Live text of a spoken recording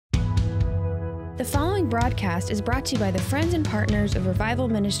The following broadcast is brought to you by the friends and partners of Revival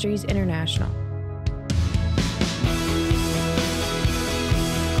Ministries International.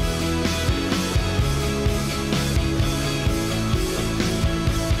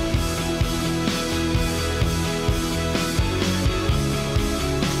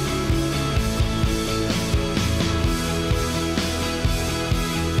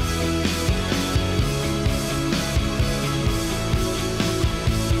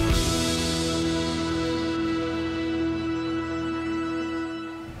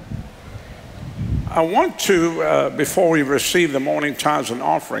 I want to, before we receive the morning tithes and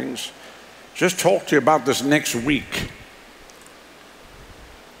offerings, just talk to you about this next week.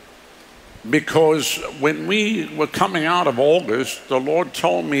 Because when we were coming out of August, the Lord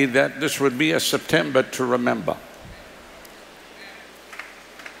told me that this would be a September to remember.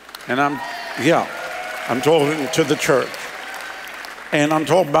 And I'm talking to the church. And I'm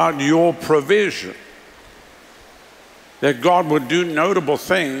talking about your provision. That God would do notable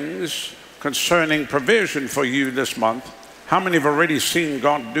things concerning provision for you this month. How many have already seen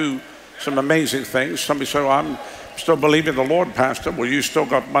God do some amazing things? Somebody said, well, I'm still believing the Lord, Pastor. Well, you still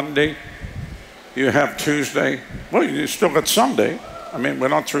got Monday. You have Tuesday. Well, you still got Sunday. I mean, we're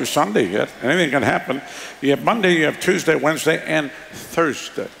not through Sunday yet. Anything can happen. You have Monday, you have Tuesday, Wednesday, and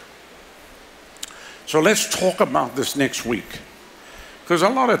Thursday. So let's talk about this next week. Because a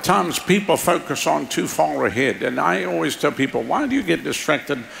lot of times people focus on too far ahead. And I always tell people, why do you get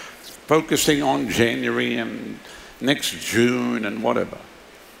distracted focusing on January and next June and whatever?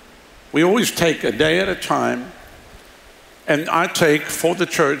 We always take a day at a time, and I take for the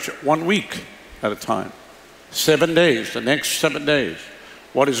church 1 week at a time. 7 days, the next 7 days.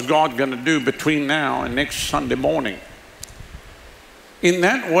 What is God going to do between now and next Sunday morning? In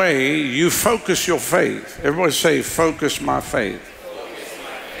that way, you focus your faith. Everybody say, focus my faith. Focus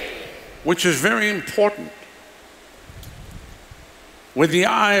my faith. Which is very important. With the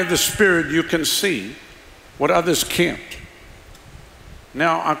eye of the Spirit, you can see what others can't.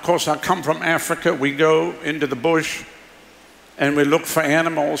 Now, of course, I come from Africa. We go into the bush and we look for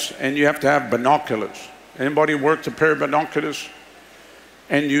animals, and you have to have binoculars. Anybody worked a pair of binoculars?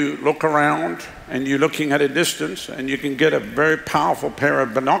 And you look around and you're looking at a distance, and you can get a very powerful pair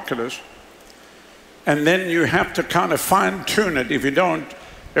of binoculars. And then you have to kind of fine tune it. If you don't,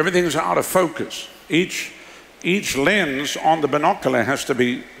 everything's out of focus. Each lens on the binocular has to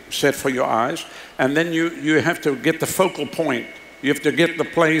be set for your eyes, and then you have to get the focal point. You have to get the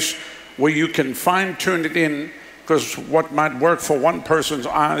place where you can fine-tune it in, because what might work for one person's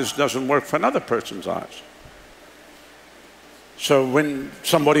eyes doesn't work for another person's eyes. So when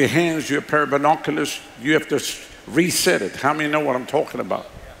somebody hands you a pair of binoculars, you have to reset it. How many know what I'm talking about?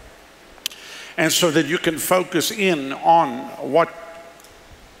 And so that you can focus in on what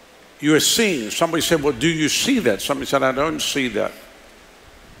you are seeing. Somebody said, well, do you see that? Somebody said, I don't see that.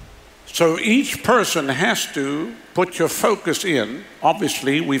 So each person has to put your focus in.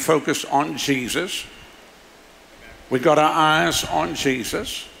 Obviously, we focus on Jesus. We got our eyes on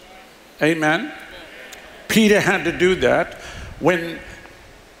Jesus. Amen. Peter had to do that when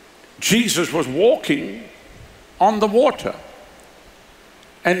Jesus was walking on the water.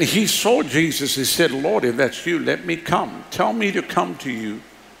 And he saw Jesus. He said, Lord, if that's you, let me come. Tell me to come to you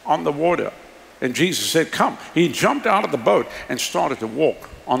on the water. And Jesus said, come. He jumped out of the boat and started to walk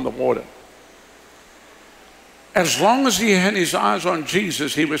on the water. As long as he had his eyes on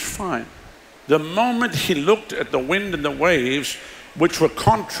Jesus, he was fine. The moment he looked at the wind and the waves, which were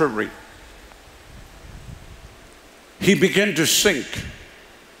contrary, he began to sink.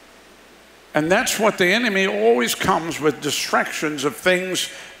 And that's what the enemy always comes with, distractions of things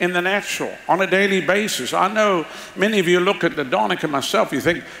in the natural on a daily basis. I know many of you look at the Donica and myself, you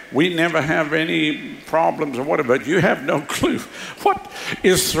think we never have any problems or whatever, but you have no clue what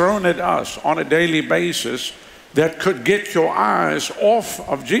is thrown at us on a daily basis that could get your eyes off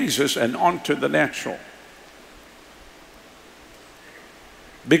of Jesus and onto the natural.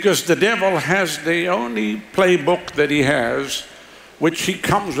 Because the devil has the only playbook that he has, which he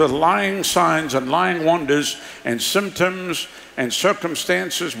comes with lying signs and lying wonders and symptoms and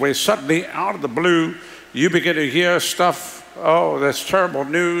circumstances where suddenly out of the blue you begin to hear stuff, oh, that's terrible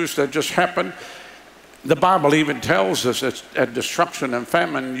news that just happened. The Bible even tells us that at destruction and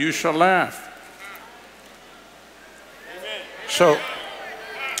famine you shall laugh. So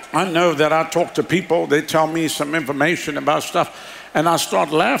I know that I talk to people, they tell me some information about stuff, and I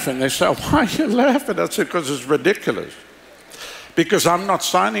start laughing. They say, why are you laughing? I say, because it's ridiculous. Because I'm not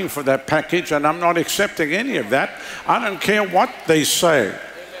signing for that package, and I'm not accepting any of that. I don't care what they say.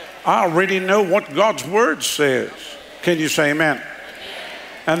 I already know what God's word says. Can you say amen?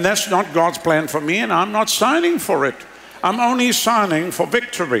 And that's not God's plan for me, and I'm not signing for it. I'm only signing for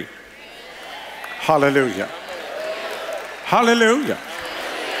victory. Hallelujah. Hallelujah.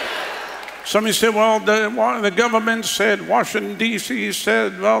 Somebody said, well, the government said, Washington, D.C.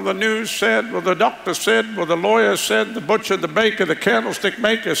 said, well, the news said, well, the doctor said, well, the lawyer said, the butcher, the baker, the candlestick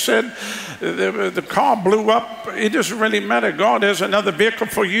maker said, the car blew up. It doesn't really matter. God has another vehicle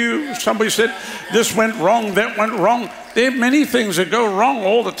for you. Somebody said, this went wrong, that went wrong. There are many things that go wrong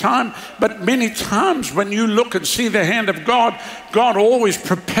all the time, but many times when you look and see the hand of God, God always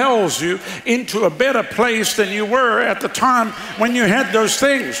propels you into a better place than you were at the time when you had those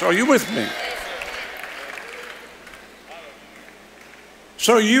things. Are you with me?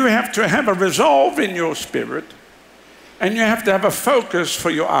 So you have to have a resolve in your spirit, and you have to have a focus for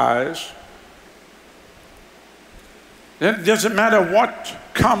your eyes. It doesn't matter what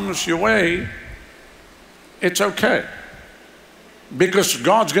comes your way, it's okay. Because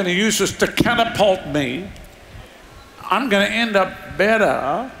God's going to use this to catapult me. I'm going to end up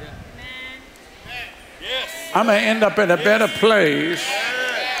better. I'm going to end up in a better place.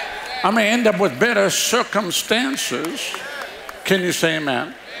 I'm going to end up with better circumstances. Can you say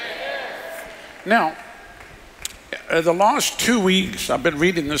amen? Now, the last 2 weeks, I've been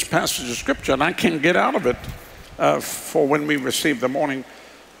reading this passage of Scripture, and I can't get out of it for when we receive the morning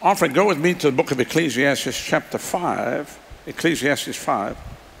offering. Go with me to the book of Ecclesiastes chapter 5. Ecclesiastes 5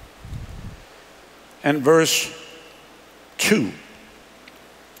 and verse 2.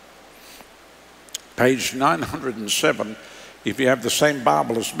 Page 907, if you have the same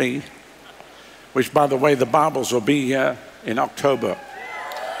Bible as me, which, by the way, the Bibles will be here in October.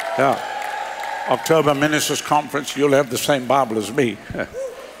 Yeah. October Ministers Conference, you'll have the same Bible as me. All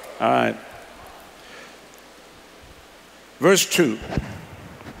right. Verse 2.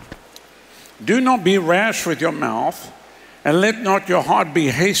 Do not be rash with your mouth, and let not your heart be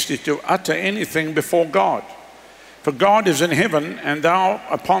hasty to utter anything before God. For God is in heaven, and thou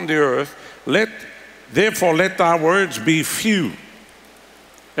upon the earth. Therefore let thy words be few.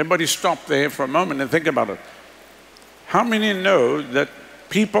 Everybody stop there for a moment and think about it. How many know that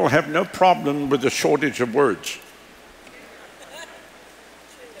people have no problem with the shortage of words?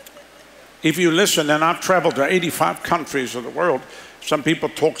 If you listen, and I've traveled to 85 countries of the world, some people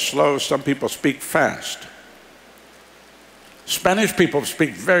talk slow, some people speak fast. Spanish people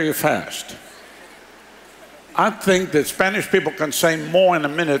speak very fast. I think that Spanish people can say more in a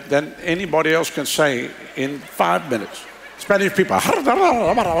minute than anybody else can say in 5 minutes. Spanish people. Isn't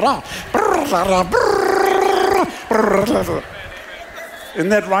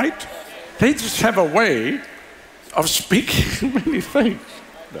that right? They just have a way of speaking many things.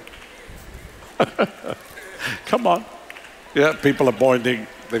 Come on. Yeah, people are pointing.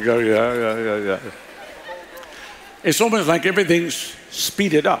 They go, yeah. It's almost like everything's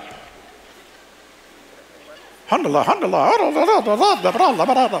speeded up.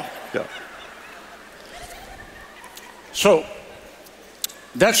 Yeah. So,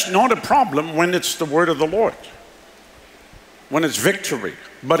 that's not a problem when it's the word of the Lord, when it's victory.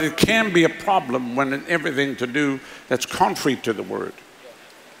 But it can be a problem when it's everything to do that's contrary to the word.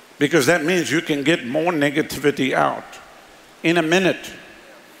 Because that means you can get more negativity out in a minute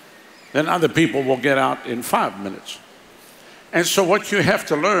than other people will get out in 5 minutes. And so what you have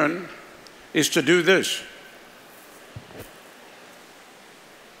to learn is to do this.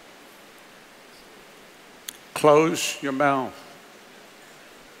 Close your mouth.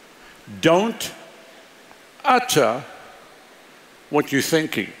 Don't utter what you're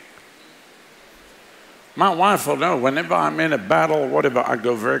thinking. My wife will know whenever I'm in a battle or whatever, I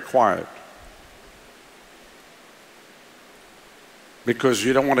go very quiet. Because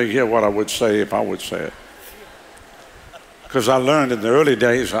you don't want to hear what I would say if I would say it. Because I learned in the early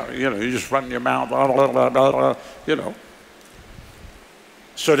days, you just run your mouth, blah, blah, blah, blah, you know.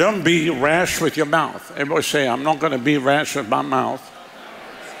 So don't be rash with your mouth. Everybody say, I'm not going to be rash with my mouth.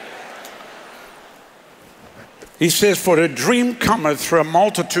 He says, for a dream cometh through a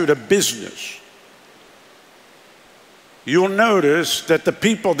multitude of business. You'll notice that the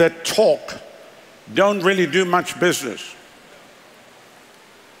people that talk don't really do much business.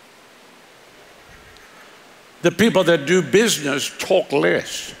 The people that do business talk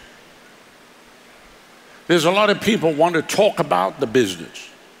less. There's a lot of people want to talk about the business.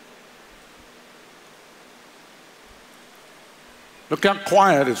 Look how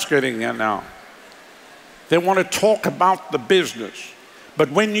quiet it's getting here now. They want to talk about the business. But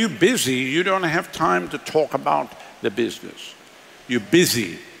when you're busy, you don't have time to talk about the business. You're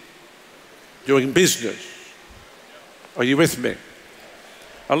busy doing business. Are you with me?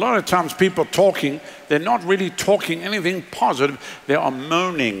 A lot of times people talking, they're not really talking anything positive. They are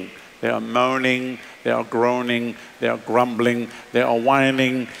moaning. They are moaning. They are groaning. They are grumbling. They are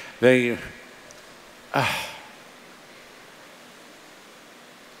whining. They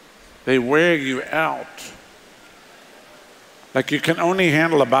wear you out. Like you can only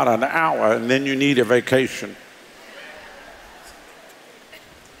handle about an hour and then you need a vacation.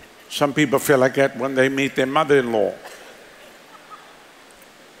 Some people feel like that when they meet their mother-in-law.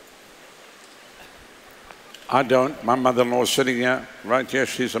 I don't. My mother-in-law is sitting here, right here.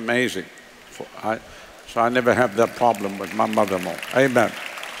 She's amazing. So I never have that problem with my mother-in-law. Amen.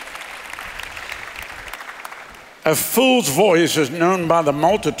 A fool's voice is known by the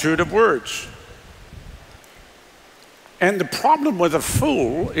multitude of words. And the problem with a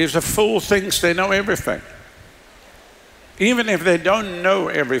fool is a fool thinks they know everything. Even if they don't know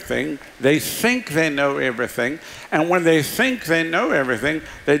everything, they think they know everything. And when they think they know everything,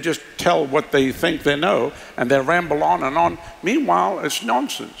 they just tell what they think they know, and they ramble on and on. Meanwhile, it's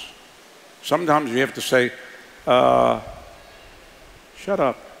nonsense. Sometimes you have to say, shut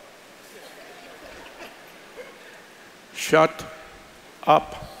up. Shut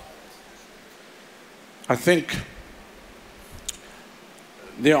up. I think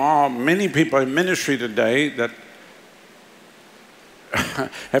there are many people in ministry today that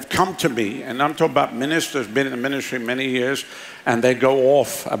have come to me, and I'm talking about ministers, been in the ministry many years, and they go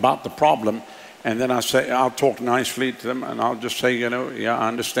off about the problem, and then I say, I'll talk nicely to them, and I'll just say, you know, yeah, I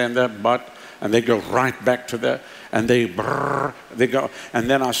understand that, but, and they go right back to that, and they go, and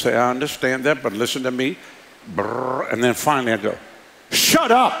then I say, I understand that, but listen to me, and then finally I go,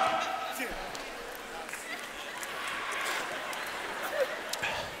 shut up!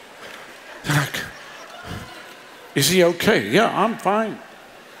 They're like, is he okay? Yeah, I'm fine.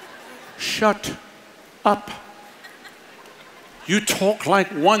 Shut up. You talk like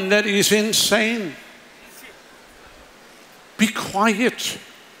one that is insane. Be quiet.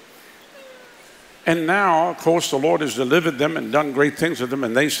 And now, of course, the Lord has delivered them and done great things with them,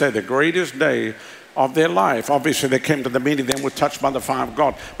 and they say the greatest day of their life. Obviously, they came to the meeting, they were touched by the fire of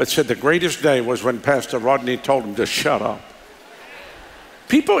God, but said the greatest day was when Pastor Rodney told them to shut up.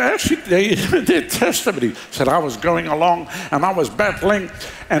 People actually, their testimony said, I was going along and I was battling,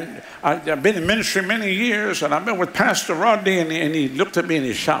 and I've been in ministry many years, and I've been with Pastor Rodney, and he looked at me and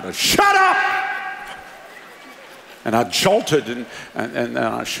he shouted, shut up! And I jolted and then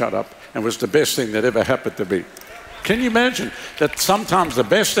I shut up. It was the best thing that ever happened to me. Can you imagine that sometimes the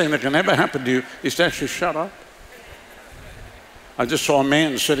best thing that can ever happen to you is to actually shut up? I just saw a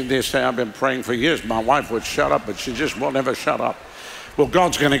man sitting there say, I've been praying for years my wife would shut up, but she just will never shut up. Well,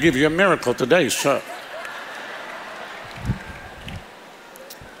 God's going to give you a miracle today, sir.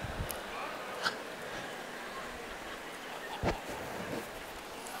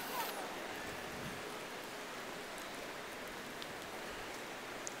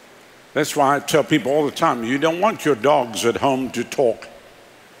 That's why I tell people all the time, you don't want your dogs at home to talk.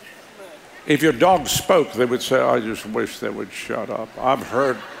 If your dog spoke, they would say, I just wish they would shut up. I've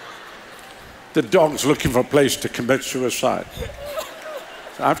heard the dog's looking for a place to commit suicide.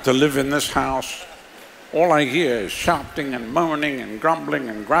 I have to live in this house. All I hear is shouting and moaning and grumbling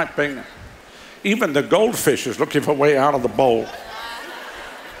and griping. Even the goldfish is looking for a way out of the bowl.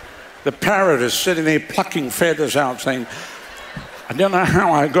 The parrot is sitting there plucking feathers out saying, I don't know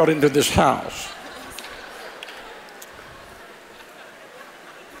how I got into this house.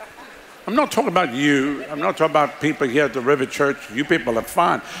 I'm not talking about you. I'm not talking about people here at the River Church. You people are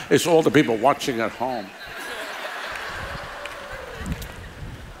fine. It's all the people watching at home.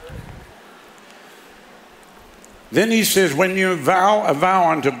 Then he says, when you vow a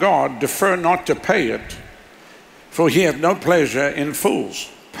vow unto God, defer not to pay it, for he hath no pleasure in fools.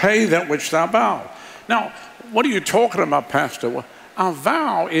 Pay that which thou vow. Now, what are you talking about, Pastor? Well, our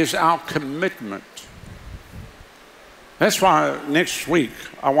vow is our commitment. That's why next week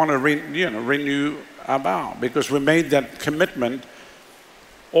I want to renew our vow, because we made that commitment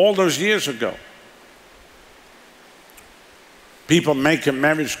all those years ago. People make a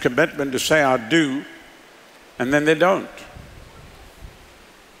marriage commitment to say, I do, and then they don't.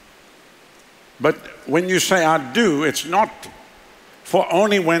 But when you say I do, it's not for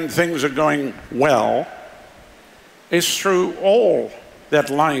only when things are going well. It's through all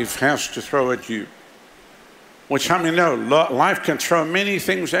that life has to throw at you. Which, how many know, life can throw many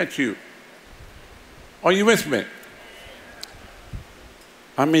things at you. Are you with me?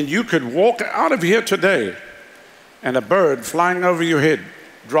 I mean, you could walk out of here today and a bird flying over your head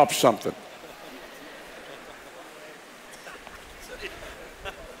drops something.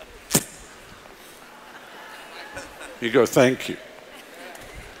 You go, thank you.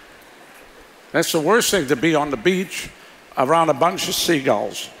 That's the worst thing, to be on the beach around a bunch of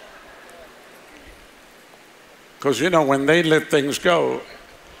seagulls. Because, you know, when they let things go,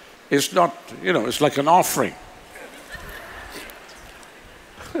 it's not, you know, it's like an offering.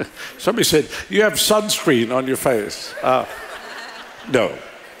 Somebody said, you have sunscreen on your face. No,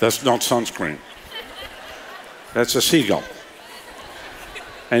 that's not sunscreen. That's a seagull.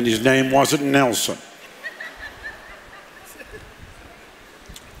 And his name wasn't Nelson.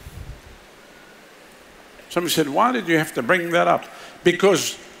 Somebody said, why did you have to bring that up?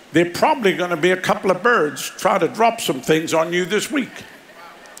 Because there are probably going to be a couple of birds try to drop some things on you this week.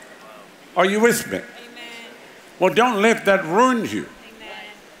 Are you with me? Amen. Well, don't let that ruin you. Amen.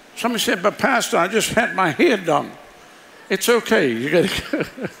 Somebody said, but Pastor, I just had my hair done. It's okay.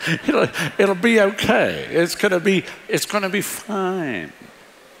 It'll be okay. It's going to be fine.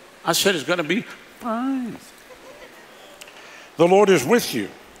 I said it's going to be fine. The Lord is with you.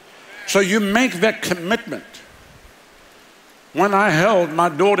 So you make that commitment. When I held my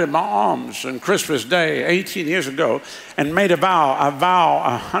daughter in my arms on Christmas Day 18 years ago and made a vow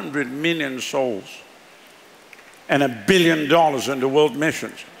 100 million souls and $1 billion into world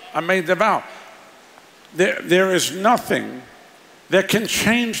missions. I made the vow. There is nothing that can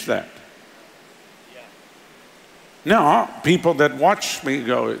change that. Now, people that watch me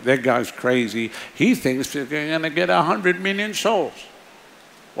go, that guy's crazy. He thinks they're going to get 100 million souls.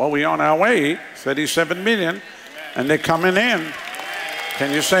 Well, we're on our way, 37 million. And they're coming in.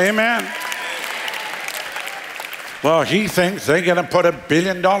 Can you say amen? Well, he thinks they're going to put $1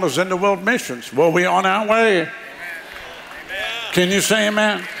 billion into world missions. Well, we're on our way. Can you say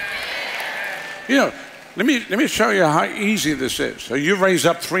amen? You know, let me show you how easy this is. So you raise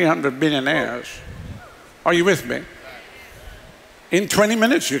up 300 billionaires. Are you with me? In 20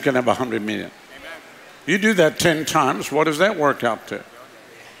 minutes, you can have 100 million. You do that 10 times, what does that work out to?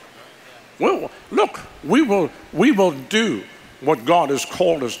 Well, look, we will do what God has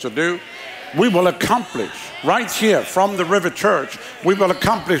called us to do. We will accomplish, right here from the River Church, we will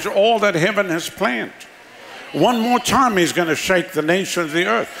accomplish all that heaven has planned. One more time, he's going to shake the nation of the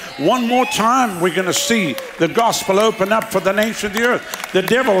earth. One more time, we're going to see the gospel open up for the nation of the earth. The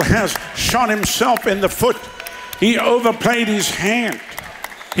devil has shot himself in the foot. He overplayed his hand.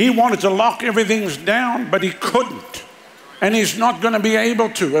 He wanted to lock everything down, but he couldn't. And he's not going to be able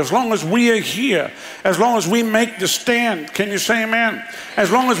to. As long as we are here, as long as we make the stand, can you say amen?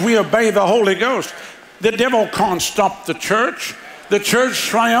 As long as we obey the Holy Ghost, the devil can't stop the church. The church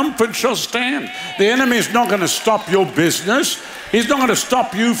triumphant shall stand. The enemy is not going to stop your business. He's not going to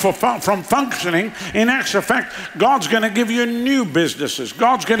stop you from functioning. In actual fact, God's going to give you new businesses.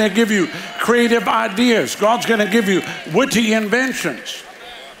 God's going to give you creative ideas. God's going to give you witty inventions.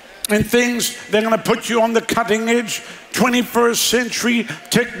 And things, they're going to put you on the cutting edge, 21st century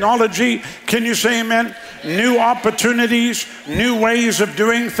technology. Can you say amen? New opportunities, new ways of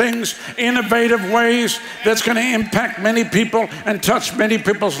doing things, innovative ways that's going to impact many people and touch many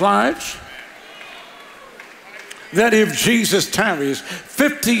people's lives. That if Jesus tarries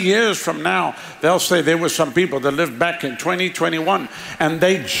 50 years from now, they'll say there were some people that lived back in 2021 and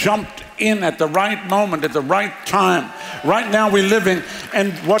they jumped in at the right moment, at the right time. Right now we're living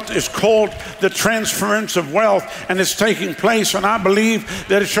in what is called the transference of wealth, and it's taking place, and I believe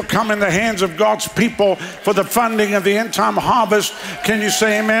that it shall come in the hands of God's people for the funding of the end time harvest. Can you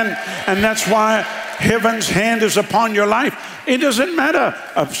say amen? And that's why heaven's hand is upon your life. It doesn't matter.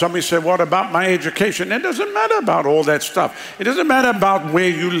 Somebody said, what about my education? It doesn't matter about all that stuff. It doesn't matter about where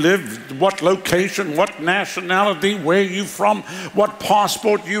you live, what location, what nationality, where you from, what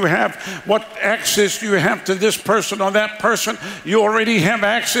passport you have, what access you have to this person or that person. You already have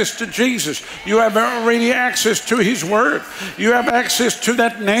access to Jesus. You have already access to his word. You have access to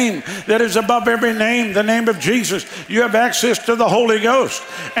that name that is above every name, the name of Jesus. You have access to the Holy Ghost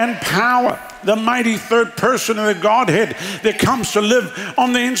and power, the mighty third person of the Godhead that comes to live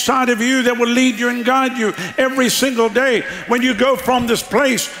on the inside of you, that will lead you and guide you every single day. When you go from this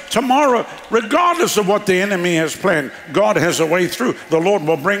place tomorrow, regardless of what the enemy has planned, God has a way through. The Lord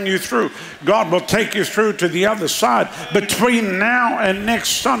will bring you through. God will take you through to the other side. Between now and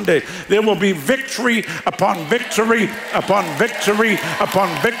next Sunday, there will be victory upon victory upon victory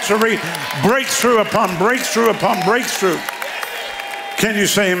upon victory, breakthrough upon breakthrough upon breakthrough. Can you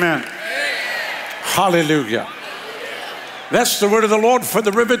say amen? Hallelujah. That's the word of the Lord for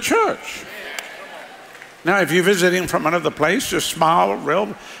the River Church. Now, if you're visiting from another place, just smile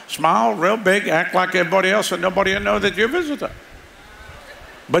real big, act like everybody else, and nobody will know that you're a visitor.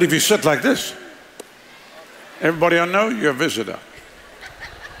 But if you sit like this, everybody will know you're a visitor.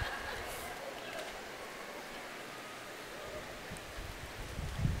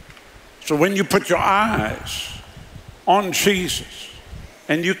 So when you put your eyes on Jesus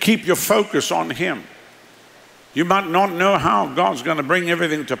and you keep your focus on him, you might not know how God's going to bring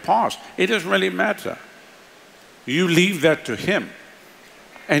everything to pass. It doesn't really matter. You leave that to him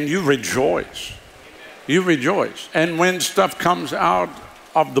and you rejoice. You rejoice. And when stuff comes out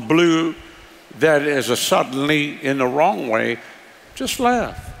of the blue that is a suddenly in the wrong way, just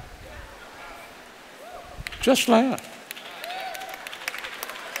laugh. Just laugh.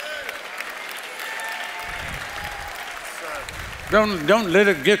 Don't let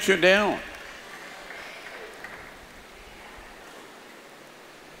it get you down.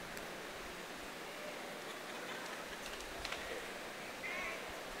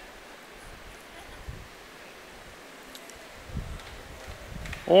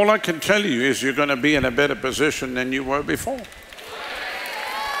 All I can tell you is you're going to be in a better position than you were before.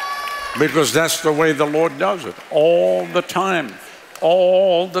 Because that's the way the Lord does it. All the time.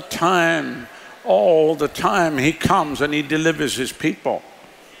 All the time. All the time he comes and he delivers his people.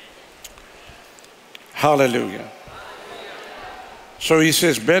 Hallelujah. So he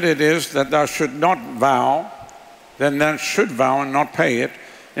says, better it is that thou should not vow than thou should vow and not pay it.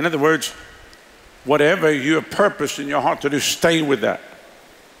 In other words, whatever you have purposed in your heart to do, stay with that.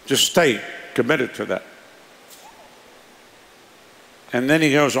 Just stay committed to that. And then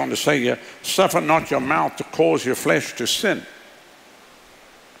he goes on to say, suffer not your mouth to cause your flesh to sin.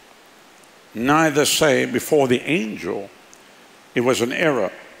 Neither say before the angel, it was an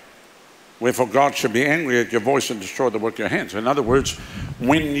error. Wherefore God should be angry at your voice and destroy the work of your hands. In other words,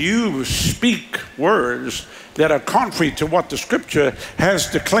 when you speak words that are contrary to what the scripture has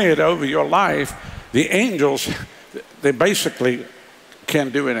declared over your life, the angels, they basically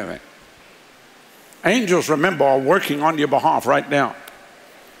can't do anything. Angels, remember, are working on your behalf right now.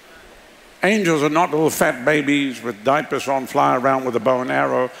 Angels are not little fat babies with diapers on, fly around with a bow and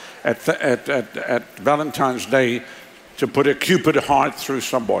arrow at Valentine's Day to put a Cupid heart through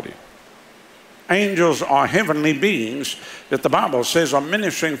somebody. Angels are heavenly beings that the Bible says are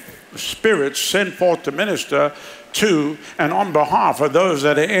ministering spirits sent forth to minister to and on behalf of those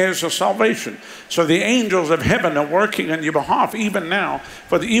that are heirs of salvation. So the angels of heaven are working on your behalf even now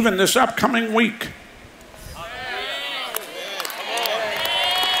for even this upcoming week.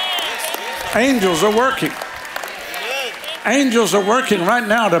 Angels are working. Angels are working right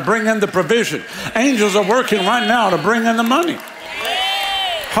now to bring in the provision. Angels are working right now to bring in the money.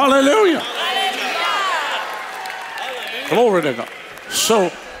 Hallelujah. Glory to God. So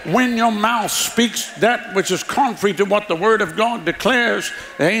when your mouth speaks that which is contrary to what the word of God declares,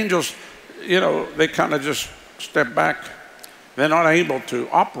 the angels, they kind of just step back. They're not able to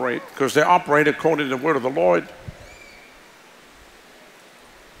operate because they operate according to the word of the Lord.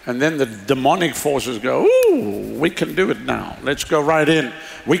 And then the demonic forces go, ooh, we can do it now. Let's go right in.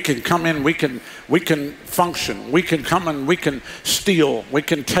 We can come in. We can function. We can come and we can steal. We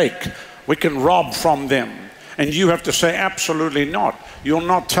can take. We can rob from them. And you have to say, absolutely not. You'll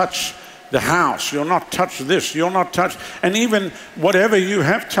not touch the house. You'll not touch this. You'll not touch. And even whatever you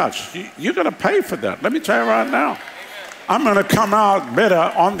have touched, you're going to pay for that. Let me tell you right now. I'm going to come out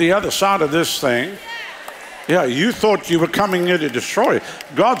better on the other side of this thing. Yeah, you thought you were coming here to destroy.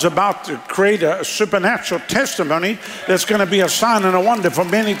 God's about to create a supernatural testimony that's going to be a sign and a wonder for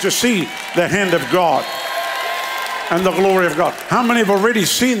many to see the hand of God and the glory of God. How many have already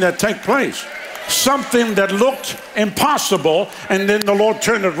seen that take place? Something that looked impossible, and then the Lord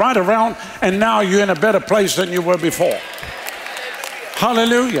turned it right around, and now you're in a better place than you were before.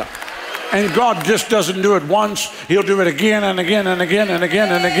 Hallelujah. And God just doesn't do it once. He'll do it again and again and again and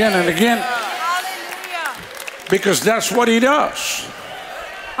again and again and again. Because that's what he does.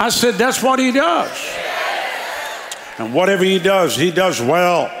 I said that's what he does. And whatever he does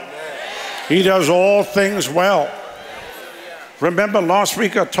well. He does all things well. Remember last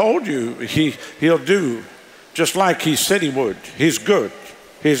week I told you he'll do just like he said he would. He's good.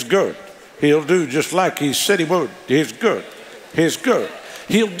 He's good. He'll do just like he said he would. He's good. He's good.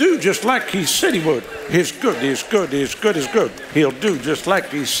 He'll do just like he said he would. He's good. He's good. He's good. He's good. He'll do just like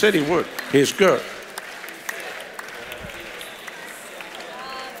he said he would. He's good.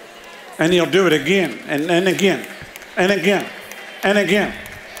 And he'll do it again and again and again and again.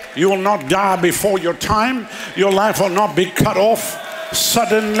 You will not die before your time. Your life will not be cut off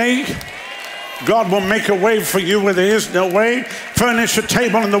suddenly. God will make a way for you where there is no way. Furnish a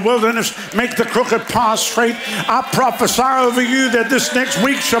table in the wilderness. Make the crooked path straight. I prophesy over you that this next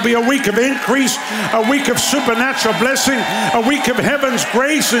week shall be a week of increase, a week of supernatural blessing, a week of heaven's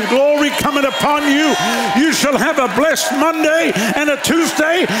grace and glory coming upon you. You shall have a blessed Monday and a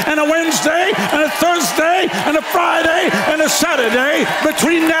Tuesday and a Wednesday and a Thursday and a Friday and a Saturday.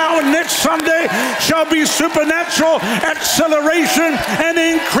 Between now and next Sunday shall be supernatural acceleration and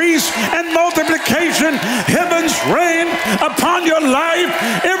increase and multiplication. Heaven's rain upon your life.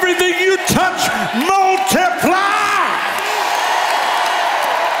 Everything you touch, multiply.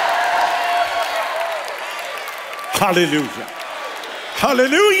 Hallelujah.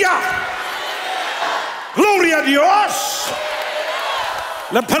 Hallelujah. Gloria a Dios.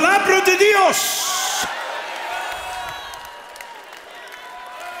 La palabra de Dios.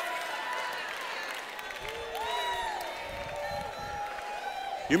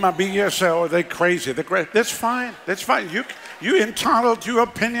 You might be here, say, oh, they're crazy. They're crazy. That's fine. That's fine. You're entitled to your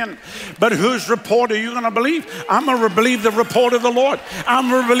opinion. But whose report are you going to believe? I'm going to believe the report of the Lord. I'm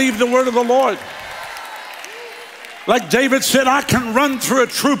going to believe the word of the Lord. Like David said, I can run through a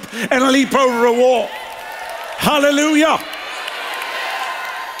troop and leap over a wall. Hallelujah.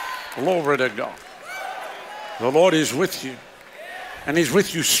 Glory to God. The Lord is with you. And He's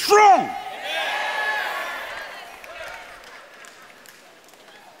with you strong.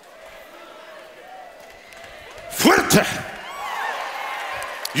 Fuerte.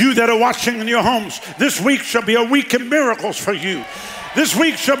 You that are watching in your homes, this week shall be a week of miracles for you. This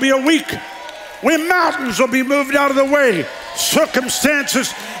week shall be a week where mountains will be moved out of the way.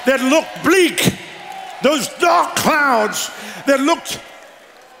 Circumstances that look bleak, those dark clouds that looked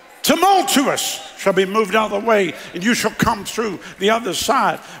tumultuous shall be moved out of the way, and you shall come through the other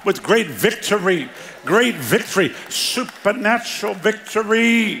side with great victory, supernatural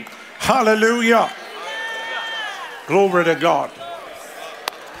victory. Hallelujah. Glory to God.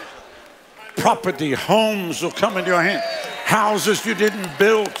 Property, homes will come into your hand. Houses you didn't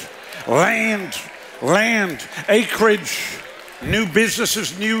build. Land, acreage, new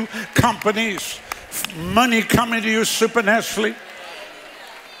businesses, new companies. Money coming to you supernaturally.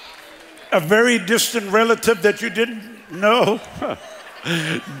 A very distant relative that you didn't know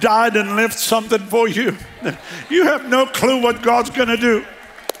died and left something for you. You have no clue what God's going to do.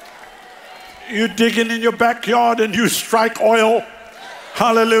 You're digging in your backyard and you strike oil.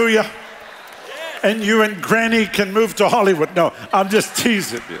 Hallelujah. And you and Granny can move to Hollywood. No, I'm just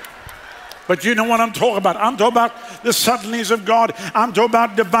teasing you. But you know what I'm talking about. I'm talking about the subtleties of God. I'm talking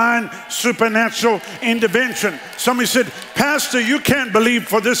about divine supernatural intervention. Somebody said, Pastor, you can't believe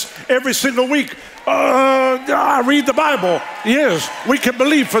for this every single week. I read the Bible. Yes, we can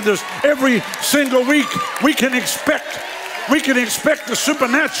believe for this every single week. We can expect the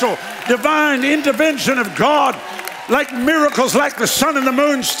supernatural divine intervention of God, like miracles, like the sun and the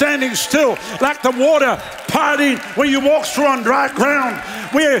moon standing still, like the water parting where you walk through on dry ground,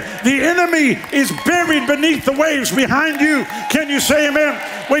 where the enemy is buried beneath the waves behind you. Can you say amen?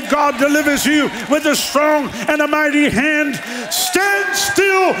 When God delivers you with a strong and a mighty hand, stand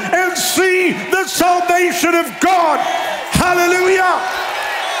still and see the salvation of God. Hallelujah.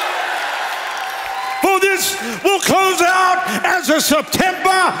 For this will close out as a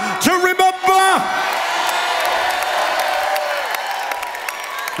September to remember.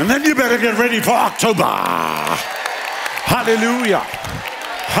 And then you better get ready for October. Hallelujah.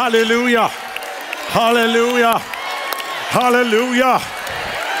 Hallelujah. Hallelujah. Hallelujah.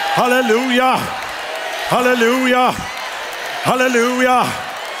 Hallelujah. Hallelujah. Hallelujah.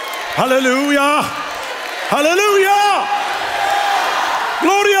 Hallelujah. Hallelujah.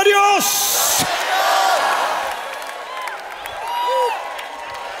 Gloria a Dios.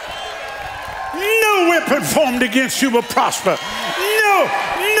 No weapon formed against you will prosper.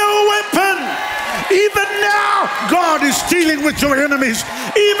 No weapon. Even now, God is dealing with your enemies.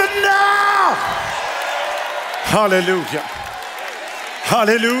 Even now. Hallelujah.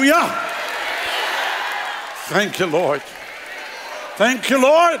 Hallelujah. Thank you, Lord. Thank you,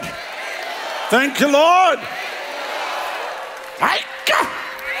 Lord. Thank you, Lord. Thank you.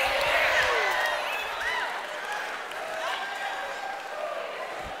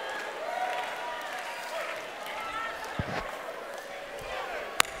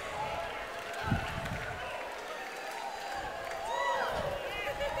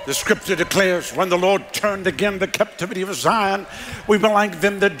 The scripture declares, when the Lord turned again the captivity of Zion, we were like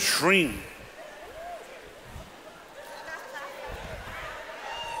them that dream.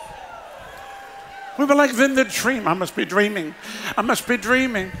 We were like them that dream. I must be dreaming. I must be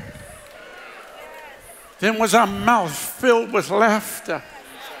dreaming. Then was our mouth filled with laughter.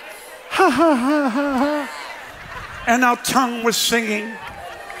 And our tongue was singing.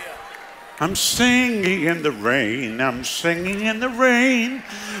 I'm singing in the rain. I'm singing in the rain.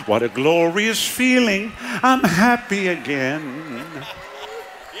 What a glorious feeling. I'm happy again.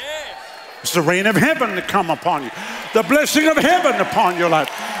 It's the rain of heaven to come upon you. The blessing of heaven upon your life.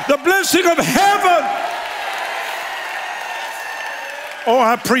 The blessing of heaven. Oh,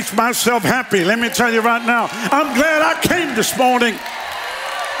 I preach myself happy. Let me tell you right now. I'm glad I came this morning.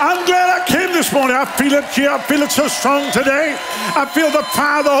 I'm glad I came this morning. I feel it here. I feel it so strong today. I feel the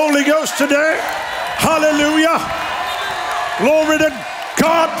fire of the Holy Ghost today. Hallelujah. Glory to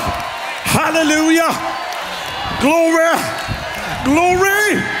God. Hallelujah. Glory.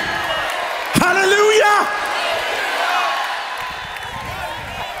 Glory. Hallelujah.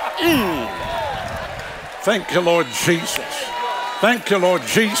 Thank you, Lord Jesus. Thank you, Lord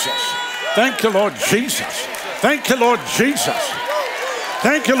Jesus. Thank you, Lord Jesus. Thank you, Lord Jesus.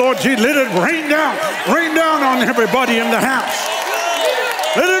 Thank you, Lord Jesus. Let it rain down. Rain down on everybody in the house.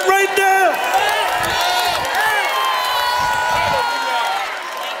 Let it rain down.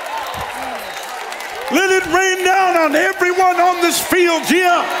 Let it rain down on everyone on this field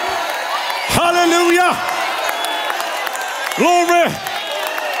here. Hallelujah. Glory.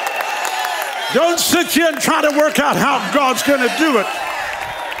 Don't sit here and try to work out how God's going to do it.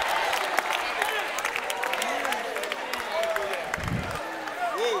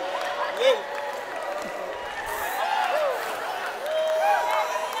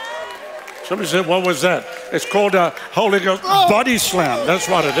 Somebody said, what was that? It's called a Holy Ghost body slam. That's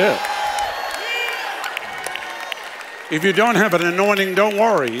what it is. If you don't have an anointing, don't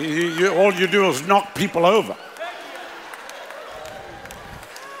worry. All you do is knock people over.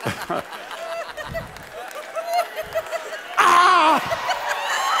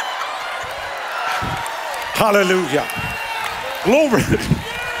 Hallelujah. Glory.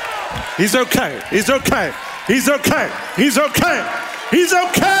 He's okay. He's okay. He's okay. He's okay. He's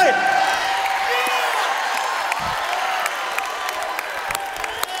okay.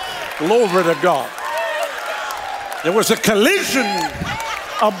 Glory to God. There was a collision,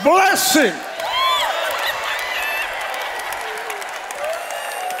 a blessing.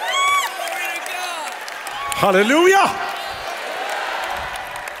 Hallelujah.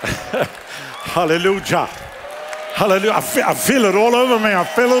 Hallelujah. Hallelujah. I feel it all over me. I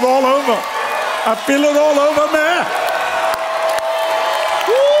feel it all over. I feel it all over me.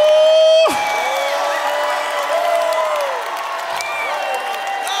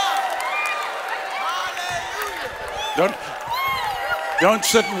 Don't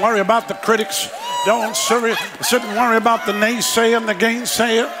sit and worry about the critics. Don't sit and worry about the naysayer and the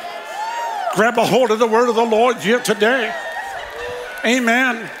gainsayer. Grab a hold of the word of the Lord here today.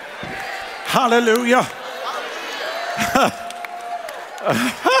 Amen. Hallelujah.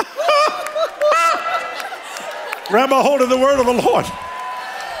 Grab a hold of the word of the Lord.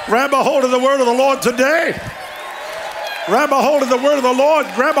 Grab a hold of the word of the Lord today. Grab a hold of the word of the Lord.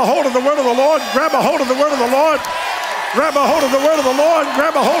 Grab a hold of the word of the Lord. Grab a hold of the word of the Lord. Grab a hold of the word of the Lord.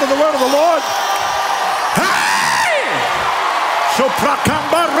 Grab a hold of the word of the Lord. Hey!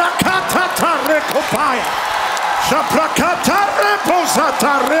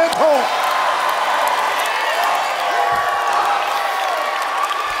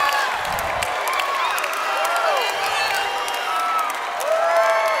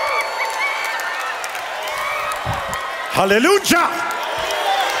 Hallelujah.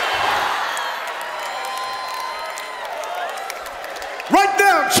 Right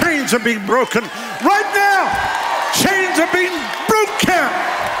now, chains are being broken. Right now, chains are being broken.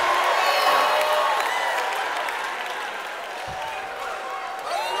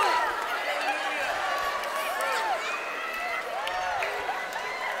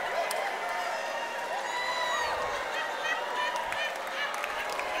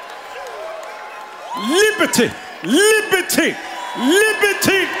 Liberty, liberty,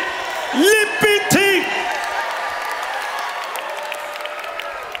 liberty, liberty.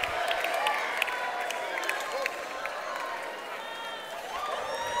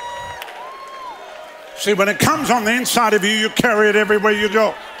 See, when it comes on the inside of you, you carry it everywhere you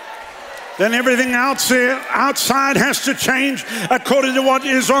go. Then everything outside has to change according to what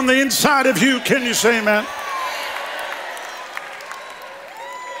is on the inside of you. Can you say amen?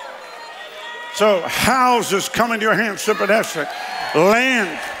 So houses come into your hands supernaturally.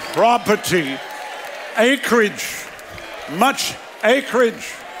 Land, property, acreage, much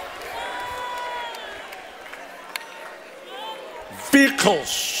acreage.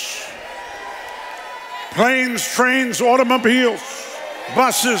 Vehicles. Planes, trains, automobiles,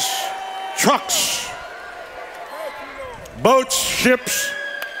 buses, trucks, boats, ships,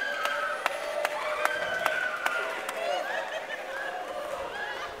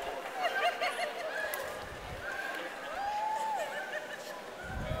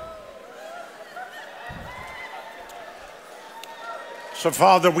 So,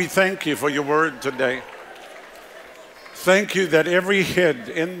 Father, we thank you for your word today. Thank you that every head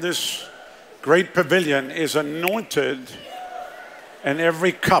in this great pavilion is anointed and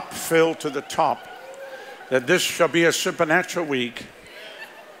every cup filled to the top. That this shall be a supernatural week.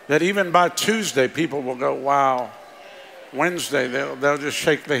 That even by Tuesday, people will go, wow. Wednesday, they'll just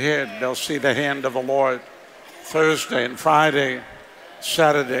shake their head. They'll see the hand of the Lord. Thursday and Friday,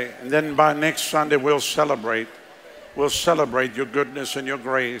 Saturday. And then by next Sunday, we'll celebrate. We'll celebrate your goodness and your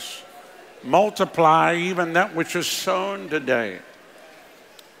grace. Multiply even that which is sown today.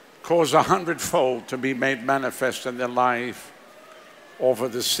 Cause 100-fold to be made manifest in their life over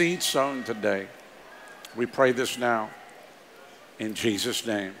the seed sown today. We pray this now in Jesus'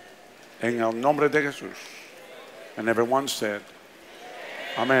 name. En el nombre de Jesús. And everyone said,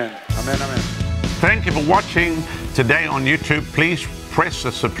 Amen, amen, amen. Thank you for watching today on YouTube. Please press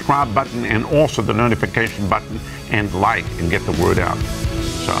the subscribe button and also the notification button and like and get the word out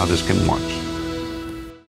so others can watch.